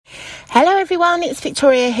everyone, it's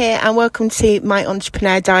Victoria here and welcome to my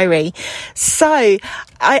Entrepreneur Diary. So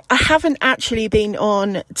I haven't actually been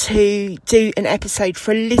on to do an episode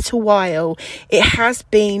for a little while. It has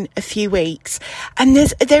been a few weeks and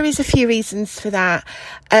there is a few reasons for that.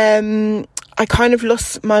 I kind of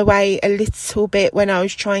lost my way a little bit when I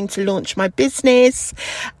was trying to launch my business,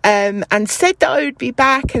 and said that I would be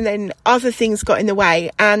back, and then other things got in the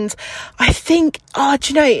way. And I think, do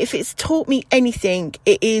you know, if it's taught me anything,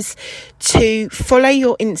 it is to follow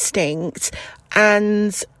your instinct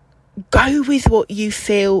and go with what you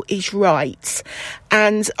feel is right.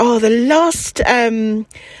 And the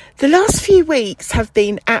last few weeks have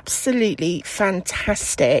been absolutely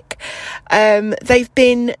fantastic.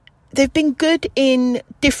 They've been good in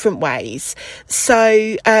different ways.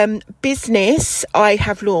 So, business, I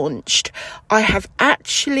have launched. I have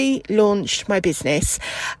actually launched my business.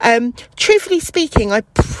 Truthfully speaking, I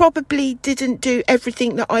probably didn't do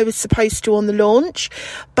everything that I was supposed to on the launch,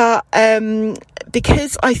 but,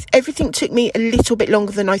 because everything took me a little bit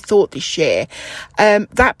longer than I thought this year.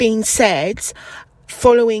 That being said,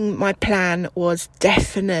 following my plan was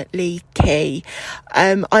definitely key.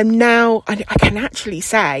 I can actually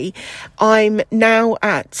say I'm now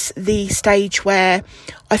at the stage where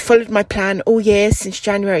I followed my plan all year since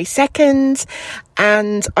January 2nd,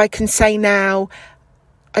 and I can say now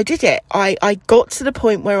I did it. I got to the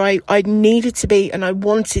point where I needed to be and I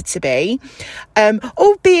wanted to be,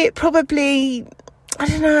 albeit probably, I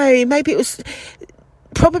don't know, maybe it was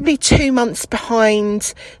probably 2 months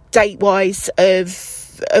behind date-wise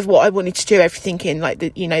of what I wanted to do everything in, like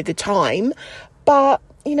the time. But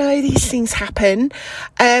these things happen.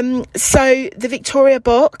 So the Victoria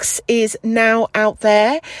box is now out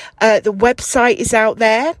there. The website is out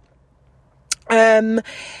there.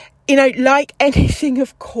 Like anything,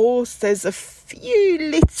 of course, there's a few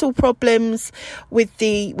little problems with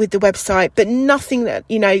the website, but nothing that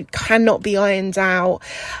cannot be ironed out.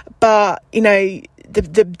 But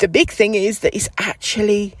the big thing is that it's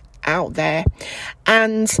actually out there.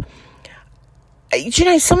 And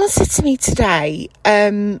someone said to me today,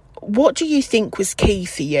 what do you think was key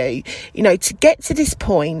for you, to get to this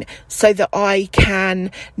point so that I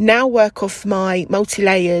can now work off my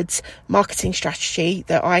multi-layered marketing strategy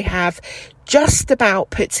that I have just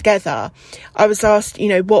about put together? I was asked,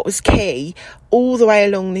 what was key all the way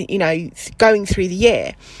along going through the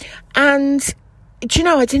year. And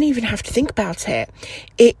I didn't even have to think about it.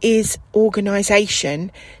 It is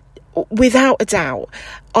organisation, without a doubt.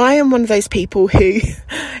 I am one of those people who,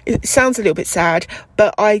 it sounds a little bit sad,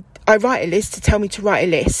 but I write a list to tell me to write a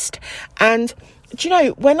list. And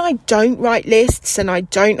when I don't write lists and I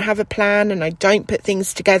don't have a plan and I don't put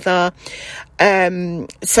things together, so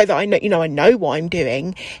that I know what I'm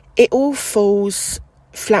doing, it all falls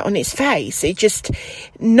flat on its face.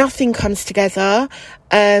 Nothing comes together.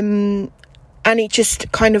 And it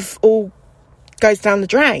just kind of all goes down the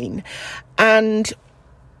drain. And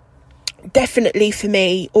definitely for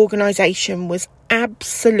me, organisation was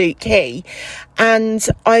absolute key. And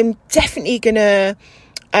I'm definitely going to,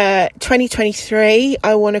 2023,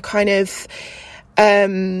 I want to kind of, I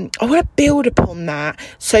want to build upon that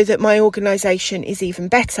so that my organisation is even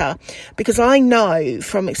better, because I know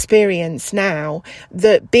from experience now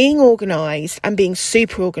that being organised and being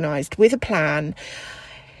super organised with a plan,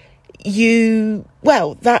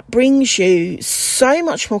 that brings you so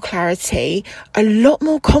much more clarity, a lot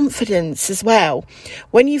more confidence as well.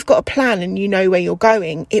 When you've got a plan and you know where you're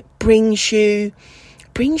going, it brings you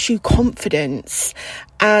confidence.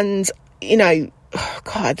 And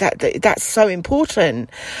God, that's so important.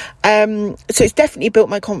 So it's definitely built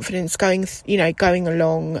my confidence going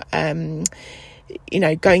along,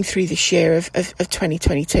 going through this year of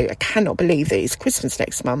 2022. I cannot believe that it's Christmas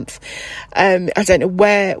next month. I don't know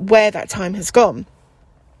where that time has gone.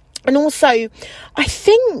 And also, I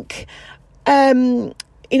think,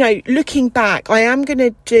 looking back, I am going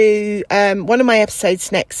to do, one of my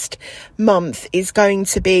episodes next month is going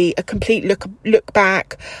to be a complete look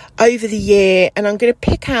back over the year. And I'm going to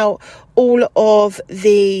pick out all of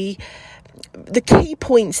the key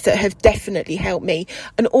points that have definitely helped me,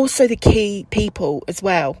 and also the key people as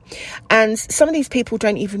well. And some of these people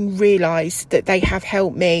don't even realise that they have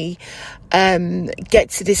helped me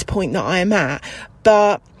get to this point that I am at.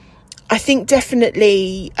 But I think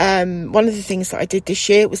definitely one of the things that I did this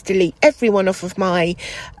year was delete everyone off of my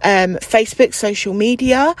Facebook social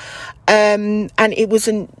media. And it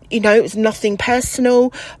wasn't, it was nothing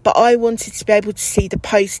personal, but I wanted to be able to see the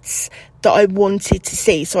posts that I wanted to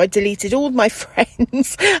see. So I deleted all my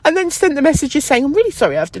friends and then sent the messages saying, I'm really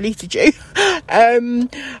sorry I've deleted you.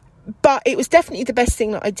 But it was definitely the best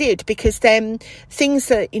thing that I did, because then things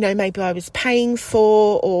that, maybe I was paying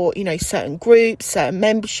for, or, certain groups, certain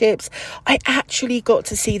memberships, I actually got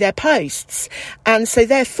to see their posts. And so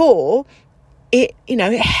therefore, it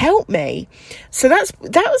helped me. So that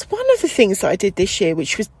was one of the things that I did this year,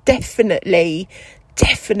 which was definitely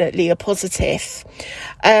a positive.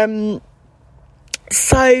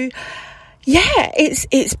 So yeah,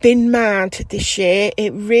 it's been mad this year.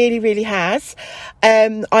 It really, really has.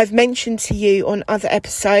 I've mentioned to you on other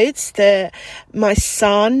episodes that my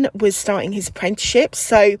son was starting his apprenticeship.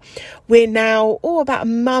 So we're now, about a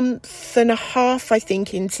month and a half, I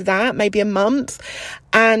think, into that, maybe a month.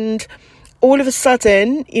 And all of a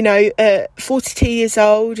sudden, 42 years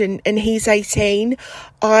old and he's 18,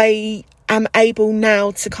 I am able now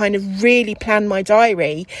to kind of really plan my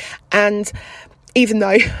diary. And even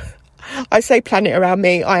though I say plan it around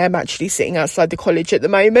me, I am actually sitting outside the college at the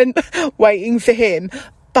moment waiting for him.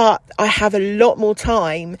 But I have a lot more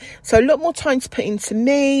time. So a lot more time to put into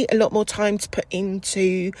me, a lot more time to put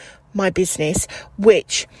into my business,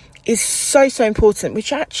 which is so important,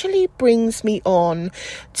 which actually brings me on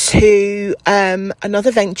to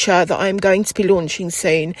another venture that I'm going to be launching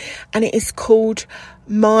soon. And it is called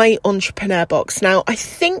My Entrepreneur Box. Now, I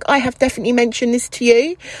think I have definitely mentioned this to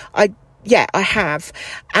you. I have.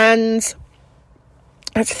 And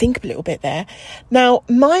I have to think a little bit there. Now,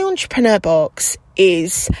 My Entrepreneur Box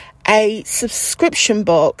is a subscription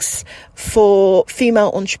box for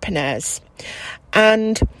female entrepreneurs.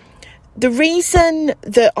 And the reason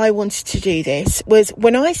that I wanted to do this was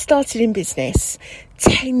when I started in business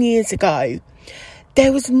 10 years ago,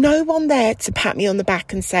 there was no one there to pat me on the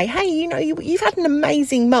back and say, hey, you've had an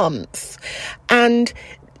amazing month, and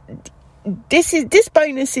this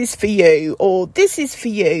bonus is for you, or this is for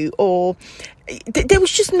you, or there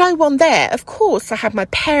was just no one there. Of course, I had my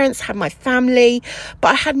parents, had my family, but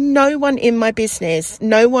I had no one in my business,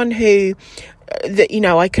 no one who that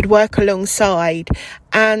I could work alongside,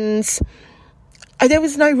 and there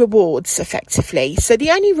was no rewards effectively. So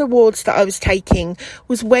the only rewards that I was taking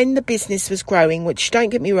was when the business was growing, which, don't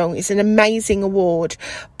get me wrong, is an amazing award.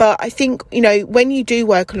 But I think, when you do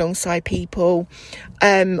work alongside people,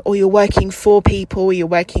 or you're working for people, or you're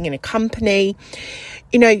working in a company,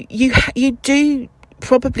 you do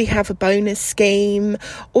probably have a bonus scheme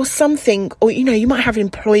or something, or you might have an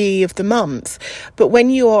employee of the month. But when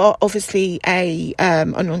you are obviously an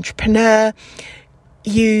entrepreneur,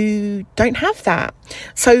 you don't have that.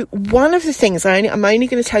 So one of the things I'm only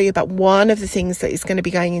going to tell you about one of the things that is going to be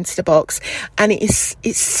going into the box, and it's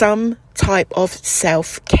some type of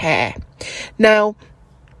self-care. Now,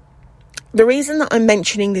 the reason that I'm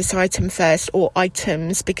mentioning this item first, or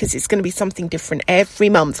items, because it's going to be something different every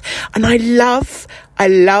month. And I love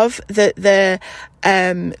that the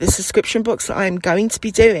subscription box that I'm going to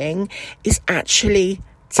be doing is actually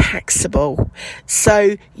taxable.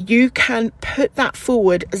 So you can put that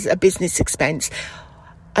forward as a business expense.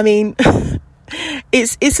 I mean,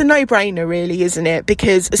 it's a no-brainer, really, isn't it?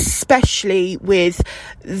 Because especially with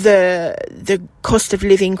the cost of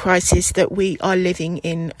living crisis that we are living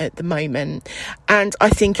in at the moment, and I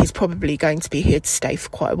think it's probably going to be here to stay for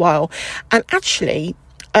quite a while. And actually,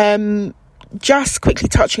 just quickly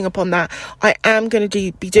touching upon that, I am going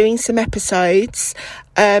to be doing some episodes,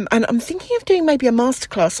 and I'm thinking of doing maybe a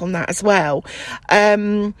masterclass on that as well.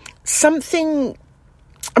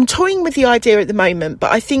 I'm toying with the idea at the moment,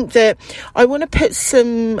 but I think that I want to put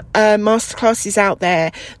some masterclasses out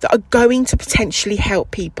there that are going to potentially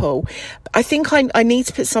help people. I think I need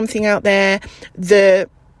to put something out there that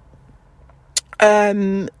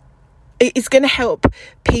it's going to help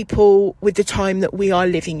people with the time that we are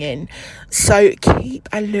living in. So keep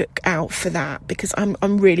a look out for that, because I'm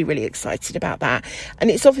really, really excited about that. And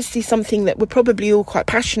it's obviously something that we're probably all quite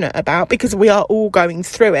passionate about, because we are all going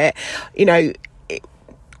through it.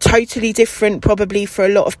 Totally different probably for a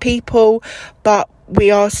lot of people, but we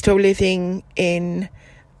are still living in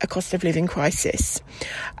a cost of living crisis.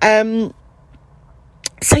 So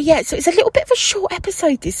it's a little bit of a short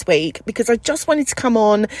episode this week, because I just wanted to come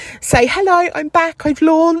on, say hello, I'm back, I've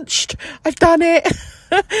launched, I've done it.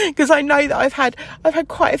 Because I know that I've had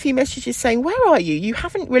quite a few messages saying, where are you? You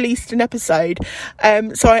haven't released an episode.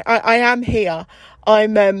 So I am here.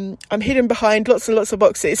 I'm hidden behind lots and lots of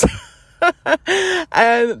boxes.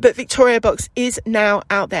 But Victoria Box is now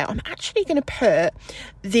out there. I'm actually going to put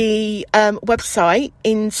the website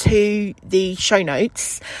into the show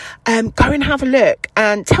notes. Go and have a look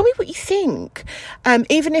and tell me what you think.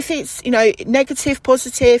 Even if it's, negative,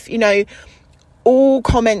 positive, all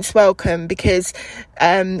comments welcome, because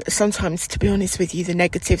sometimes, to be honest with you, the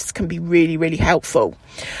negatives can be really, really helpful,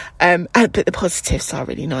 but the positives are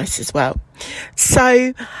really nice as well.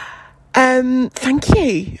 So thank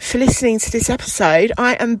you for listening to this episode.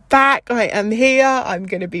 I am back. I am here. I'm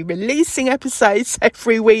going to be releasing episodes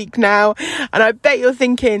every week now, and I bet you're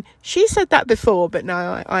thinking, she said that before, but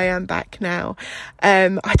no, I am back now.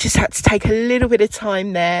 I just had to take a little bit of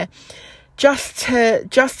time there just to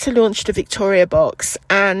launch the Victoria box,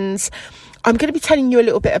 and I'm going to be telling you a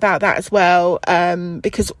little bit about that as well,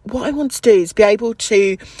 because what I want to do is be able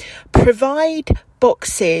to provide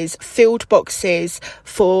filled boxes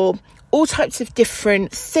for all types of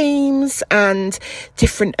different themes and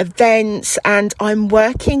different events. And I'm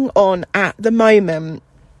working on, at the moment,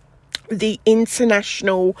 the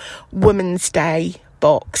International Women's Day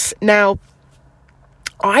box. Now,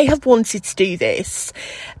 I have wanted to do this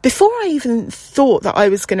before I even thought that I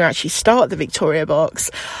was going to actually start the Victoria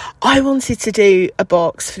box. I wanted to do a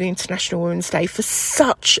box for the International Women's Day for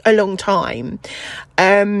such a long time,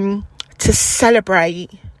 to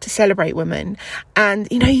celebrate women. And,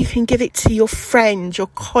 you know, you can give it to your friend, your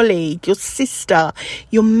colleague, your sister,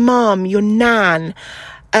 your mum, your nan,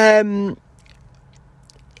 anyone.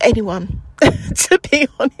 To be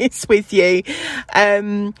honest with you,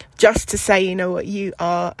 just to say, you know what, you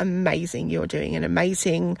are amazing, you're doing an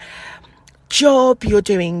amazing job, you're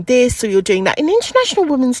doing this or you're doing that. An International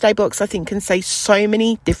Women's Day box, I think, can say so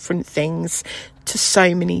many different things to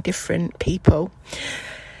so many different people.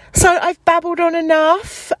 So I've babbled on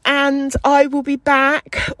enough, and I will be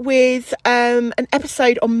back with an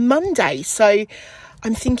episode on Monday. So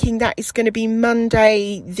I'm thinking that is going to be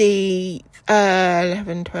Monday the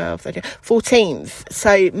 11, 12, 13, 14th.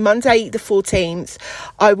 So Monday the 14th,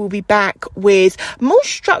 I will be back with more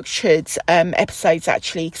structured episodes,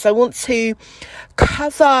 actually, because I want to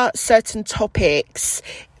cover certain topics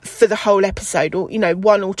for the whole episode, or, you know,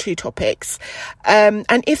 one or two topics.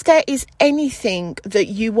 And if there is anything that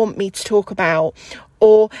you want me to talk about,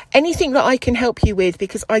 or anything that I can help you with,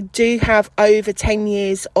 because I do have over 10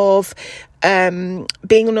 years of being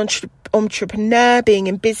an entrepreneur, being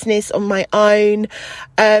in business on my own.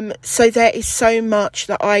 So there is so much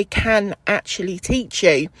that I can actually teach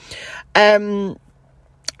you. So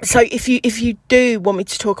if you do want me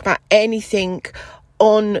to talk about anything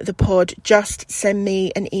on the pod, just send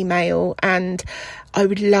me an email, and I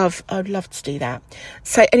would love to do that.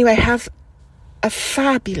 So anyway, have a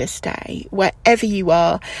fabulous day wherever you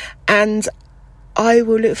are, and I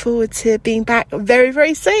will look forward to being back very,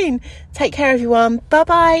 very soon. Take care, everyone. Bye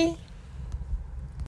bye.